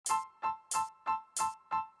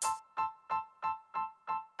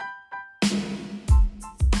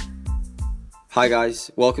Hi guys,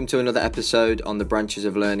 welcome to another episode on the Branches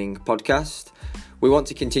of Learning podcast. We want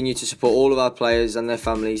to continue to support all of our players and their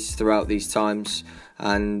families throughout these times,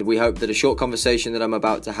 and we hope that a short conversation that I'm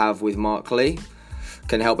about to have with Mark Lee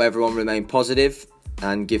can help everyone remain positive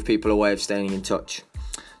and give people a way of staying in touch.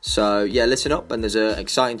 So yeah, listen up, and there's an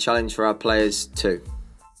exciting challenge for our players too.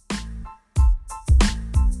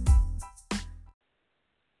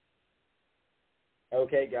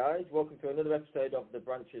 Okay guys, welcome to another episode of the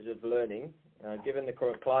Branches of Learning. Given the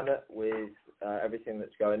current climate with everything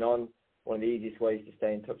that's going on, one of the easiest ways to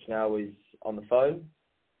stay in touch now is on the phone.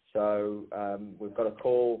 So we've got a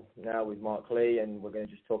call now with Mark Lee, and we're going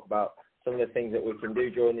to just talk about some of the things that we can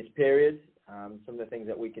do during this period, some of the things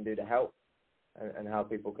that we can do to help, and how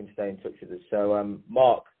people can stay in touch with us. So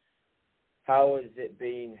Mark, how has it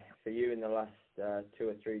been for you in the last 2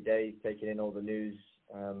 or 3 days, taking in all the news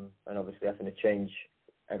and obviously having to change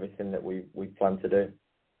everything that we plan to do?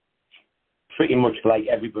 Pretty much like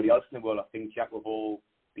everybody else in the world, I think, Jack, we've all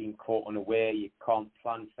been caught unaware. You can't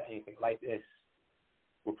plan for anything like this.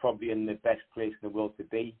 We're probably in the best place in the world to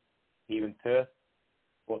be, here in Perth,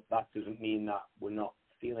 but that doesn't mean that we're not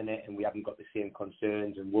feeling it and we haven't got the same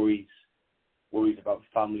concerns and worries about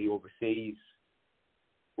family overseas,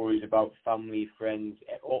 worries about family, friends,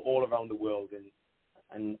 all around the world,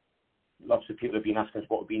 and lots of people have been asking us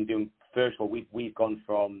what we've been doing. First of all, we've gone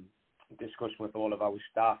from discussing with all of our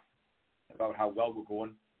staff about how well we're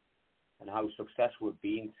going and how successful we've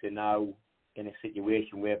been, to now in a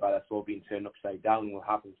situation whereby that's all being turned upside down. We're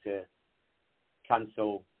having to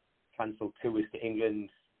cancel tours to England,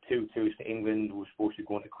 2 tours to England. We're supposed to be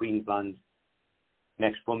going to Queensland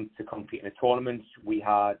next month to compete in a tournament. We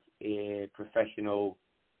had a professional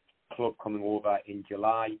club coming over in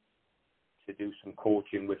July to do some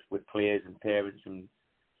coaching with players and parents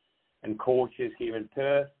and coaches here in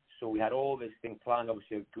Perth. So we had all this thing planned.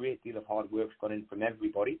 Obviously, a great deal of hard work's gone in from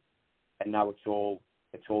everybody, and now it's all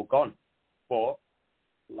gone. But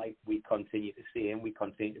like we continue to say, and we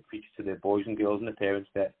continue to preach to the boys and girls and the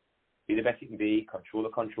parents, that be the best you can be, control the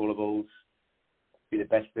controllables, be the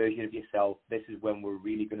best version of yourself. This is when we're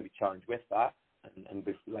really going to be challenged with that. And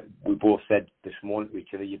like we both said this morning to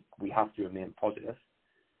each other, we have to remain positive.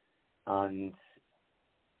 And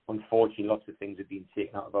unfortunately, lots of things have been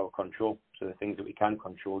taken out of our control. So the things that we can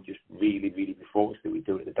control, just really, really be focused that we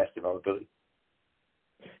do it to the best of our ability.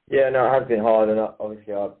 Yeah, no, it has been hard, and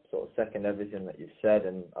obviously I sort of second everything that you've said,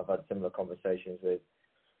 and I've had similar conversations with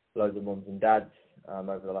loads of mums and dads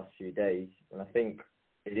over the last few days, and I think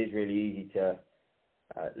it is really easy to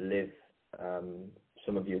live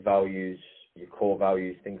some of your values, your core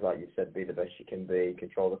values, things like you said, be the best you can be,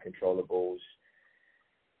 control the controllables.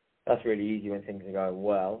 That's really easy when things are going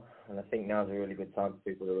well, and I think now's a really good time for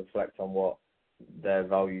people to reflect on what their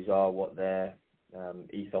values are, what their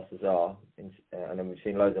ethoses are, and then we've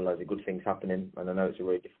seen loads and loads of good things happening, and I know it's a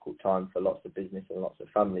really difficult time for lots of business and lots of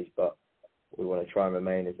families, but we want to try and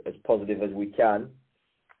remain as positive as we can,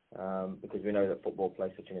 because we know that football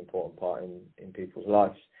plays such an important part in people's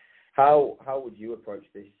lives. How would you approach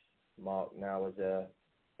this, Mark, now as a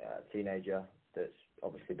teenager that's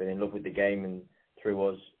obviously been in love with the game and through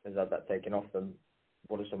us has had that taken off them?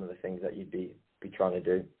 What are some of the things that you'd be trying to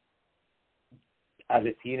do? As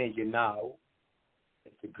a teenager now,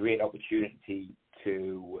 it's a great opportunity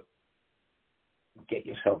to get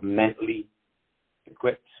yourself mentally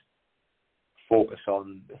equipped, focus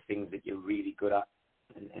on the things that you're really good at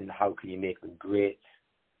and how can you make them great.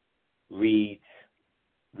 Read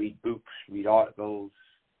books, read articles,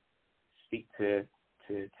 speak to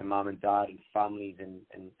mum and dad and families and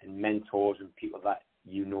mentors and people that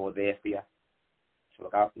you know are there for you. So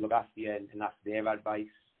look after you and that's their advice.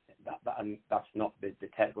 And that's not the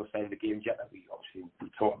technical side of the game yet that we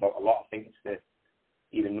talk about a lot. I think it's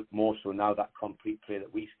even more so now, that complete play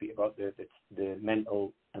that we speak about, the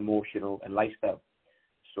mental, emotional and lifestyle.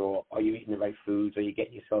 So are you eating the right foods? Are you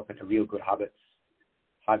getting yourself into real good habits?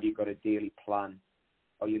 Have you got a daily plan?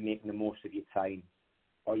 Are you making the most of your time?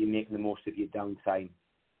 Are you making the most of your downtime?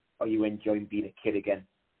 Are you enjoying being a kid again?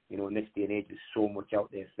 You know, in this day and age, there's so much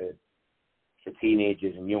out there for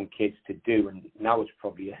teenagers and young kids to do, and now it's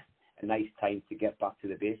probably a nice time to get back to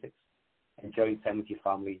the basics. Enjoying time with your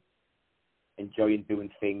family, enjoying doing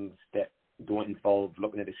things that don't involve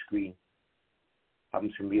looking at a screen,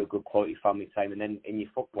 having some real good quality family time, and then in your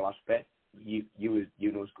football aspect, you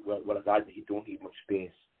know as well as I that you don't need much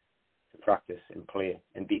space to practice and play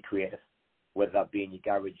and be creative, whether that be in your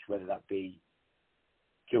garage, whether that be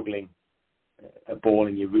juggling a ball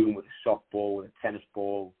in your room with a softball, with a tennis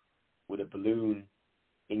ball, with a balloon,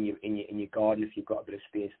 in your garden if you've got a bit of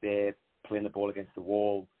space there, playing the ball against the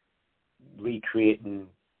wall, recreating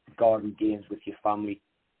garden games with your family,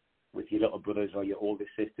 with your little brothers or your older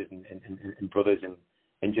sisters and brothers,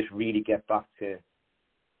 and just really get back to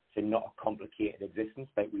not a complicated existence.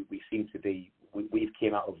 Like we seem to be, we've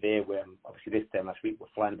came out of there where obviously this time last week we're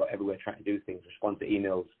flying about everywhere trying to do things, respond to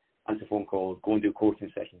emails, answer phone calls, go and do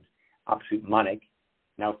coaching sessions, absolute manic.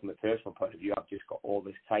 Now from a personal point of view, I've just got all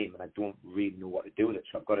this time and I don't really know what to do with it.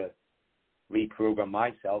 So I've got to reprogram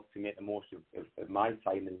myself to make the most of my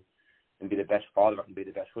time and be the best father I can be,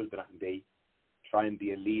 the best husband I can be, try and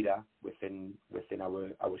be a leader within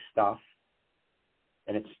our staff.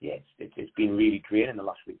 And it's been really draining the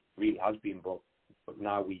last week. It really has been, but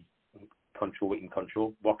now we control what we can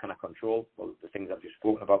control. What can I control? Well, the things I've just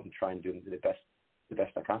spoken about, and try and do the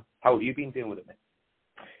best I can. How have you been dealing with it, mate?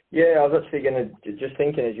 Yeah, I was actually just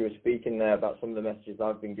thinking as you were speaking there about some of the messages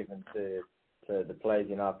I've been given to the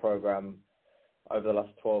players in our program over the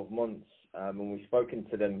last 12 months. And we've spoken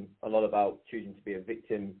to them a lot about choosing to be a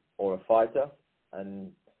victim or a fighter,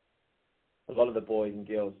 and a lot of the boys and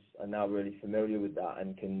girls are now really familiar with that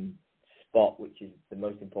and can spot, which is the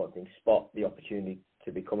most important thing, spot the opportunity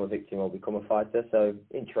to become a victim or become a fighter. So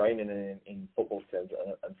in training and in football terms,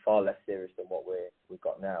 and far less serious than what we've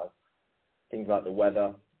got now, things like the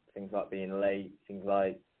weather, things like being late, things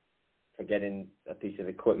like forgetting a piece of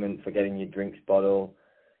equipment, forgetting your drinks bottle,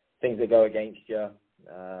 things that go against you.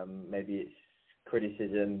 Maybe it's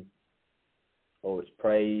criticism, or it's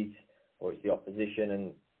praise, or it's the opposition.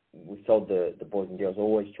 And we've told the boys and girls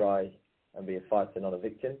always try and be a fighter, not a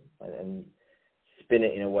victim, and spin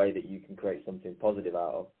it in a way that you can create something positive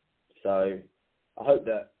out of. So I hope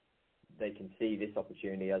that they can see this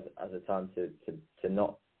opportunity as a time to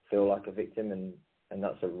not feel like a victim, and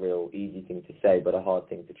that's a real easy thing to say, but a hard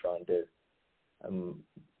thing to try and do.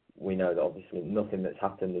 We know that obviously nothing that's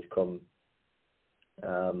happened has come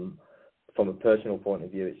from a personal point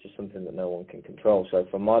of view. It's just something that no one can control. So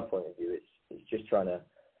from my point of view, it's just trying to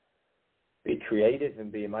be creative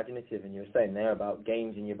and be imaginative. And you were saying there about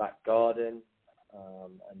games in your back garden,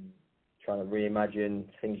 and trying to reimagine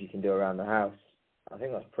things you can do around the house. I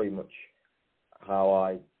think that's pretty much how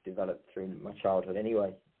I developed through my childhood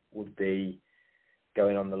anyway, would be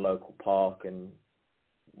going on the local park and,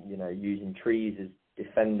 using trees as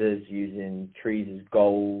defenders, using trees as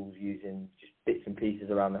goals, using just bits and pieces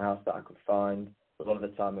around the house that I could find. A lot of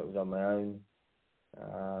the time it was on my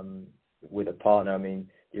own, with a partner. I mean,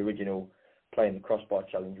 the original playing the crossbar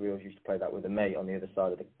challenge, we always used to play that with a mate on the other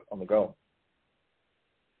side on the goal.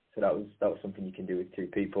 So that was something you can do with two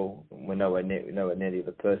people. We're nowhere near the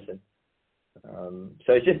other person.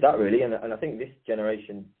 So it's just that really, and I think this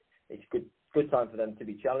generation, it's good time for them to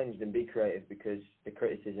be challenged and be creative, because the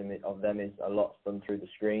criticism of them is a lot done through the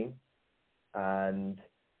screen, and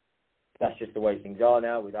that's just the way things are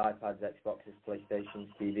now with iPads, Xboxes, PlayStations,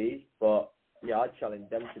 TVs. But yeah, I'd challenge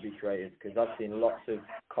them to be creative, because I've seen lots of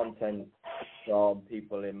content from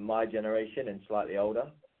people in my generation and slightly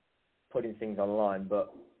older putting things online,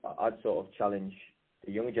 but I'd sort of challenge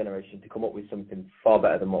the younger generation to come up with something far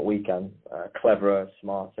better than what we can, cleverer,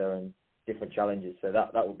 smarter, and different challenges. So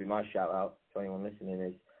that would be my shout out to anyone listening,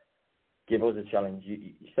 is give us a challenge.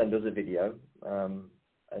 You send us a video,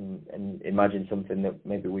 and imagine something that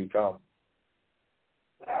maybe we can't.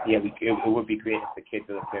 Yeah, it would be great if the kids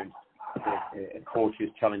or the parents, a coach's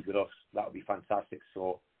challenge with us. That would be fantastic.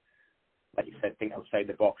 So, like you said, think outside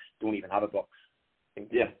the box. Don't even have a box.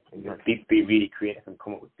 Exactly. Be really creative and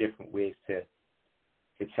come up with different ways to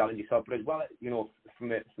challenge yourself. But as well, from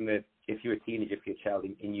the if you're a teenager, if you're a child,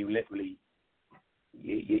 and you literally,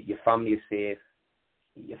 your family is safe,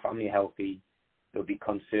 your family are healthy, they'll be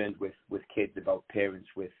concerned with kids about parents,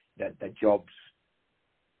 with their jobs,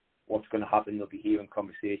 what's going to happen. They'll be hearing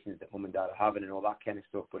conversations that mum and dad are having and all that kind of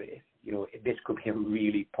stuff. But this could be a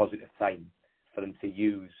really positive time for them to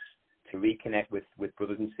use to reconnect with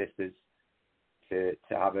brothers and sisters, to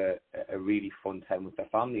have a really fun time with their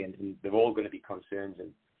family. And they're all going to be concerns, and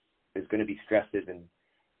there's going to be stresses,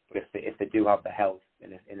 but if they do have the health,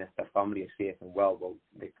 and if their family is safe and well,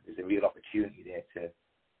 there's a real opportunity there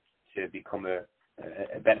to become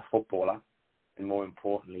a better footballer, and more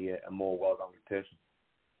importantly, a more well-rounded person.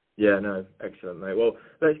 Yeah, no, excellent, mate. Well,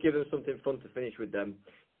 let's give them something fun to finish with them.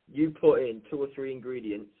 You put in 2 or 3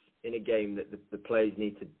 ingredients in a game that the players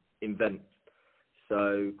need to invent.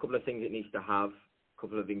 So a couple of things it needs to have, a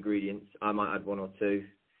couple of ingredients. I might add 1 or 2,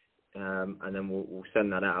 and then we'll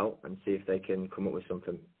send that out and see if they can come up with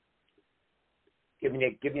something. Give me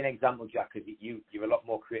an example, Jack, because you're a lot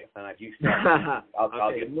more creative than I've used to.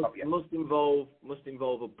 Okay. Must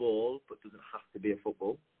involve a ball, but doesn't have to be a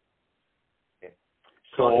football. Yeah.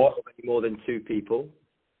 So can't involve any more than 2 people.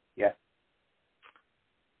 Yeah.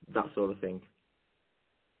 That sort of thing.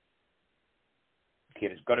 Okay,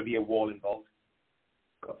 there's got to be a wall involved.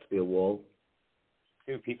 Got to be a wall.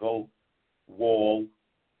 2 people, wall,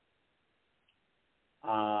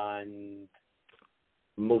 and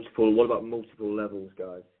multiple. What about multiple levels,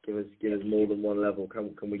 guys? Give us more than one level.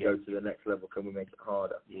 Can we go to the next level? Can we make it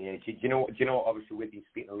harder? Yeah. Do you know? Obviously, we've been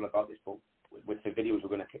speaking a lot about this, but with the videos we're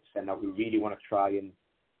going to send out, we really want to try and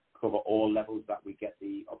cover all levels that we get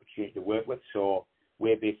the opportunity to work with. So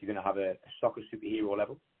we're basically going to have a soccer superhero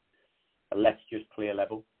level, a let's just play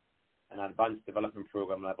level, an advanced development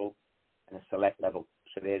program level, and a select level.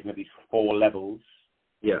 So there's maybe 4 levels.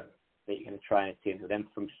 Yeah. That you're going to try and attain. So then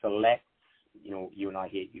from select, you and I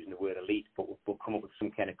hate using the word elite, but we'll come up with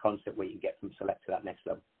some kind of concept where you can get from select to that next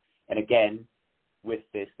level. And again, with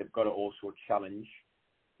this, they've got to also challenge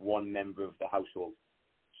one member of the household.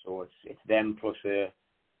 So it's them plus a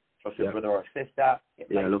brother or a sister.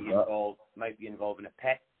 It might be involving a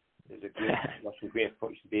pet. There's some great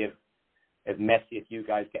footage today of Messi. If you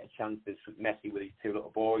guys get a chance, there's Messi with his 2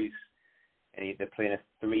 little boys, and they're playing a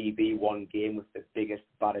 3v1 game with the biggest,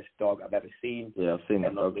 baddest dog I've ever seen. Yeah, I've seen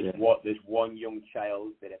that dog. There's one young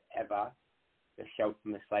child that if ever the shout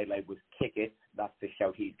from the sideline was kick it, that's the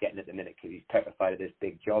shout he's getting at the minute because he's petrified of this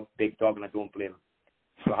big dog, and I don't blame him.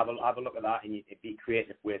 So have a look at that, and be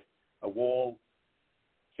creative with a wall,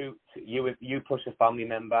 you plus a family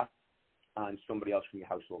member, and somebody else from your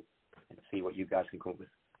household, and see what you guys can come up with.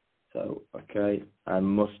 So okay, and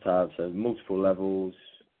must have multiple levels.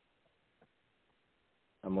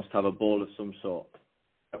 I must have a ball of some sort.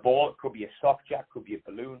 A ball could be a sock jack, could be a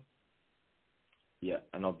balloon. Yeah,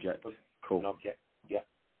 an object. Cool. An object. Yeah.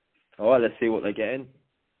 All right, let's see what they get in.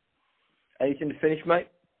 Anything to finish, mate?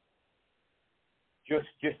 Just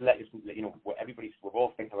let us, we're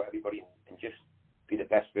all thinking about everybody, and just be the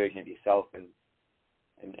best version of yourself, and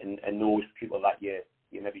those people that you're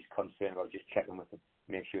maybe concerned about, just check them with them,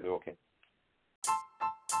 make sure they're okay.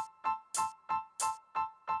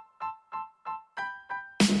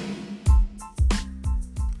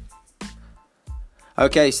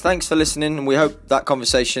 Okay, so thanks for listening, and we hope that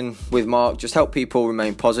conversation with Mark just helped people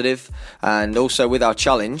remain positive. And also with our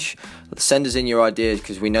challenge, send us in your ideas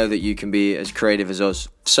because we know that you can be as creative as us.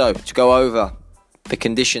 So to go over, the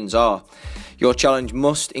conditions are: your challenge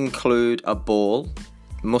must include a ball,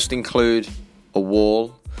 must include a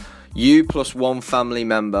wall, you plus one family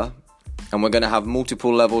member, and we're going to have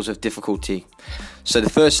multiple levels of difficulty. So the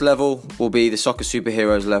first level will be the Soccer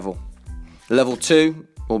Superheroes level. Level 2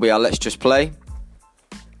 will be our Let's Just Play.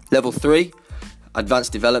 Level 3,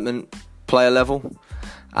 Advanced Development Player level.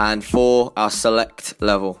 And 4, our Select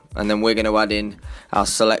level. And then we're going to add in our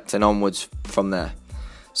Select and onwards from there.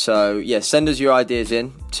 So, yeah, send us your ideas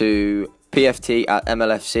in to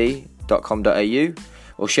pft@mlfc.com.au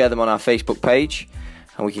or share them on our Facebook page,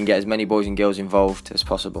 and we can get as many boys and girls involved as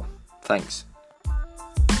possible. Thanks.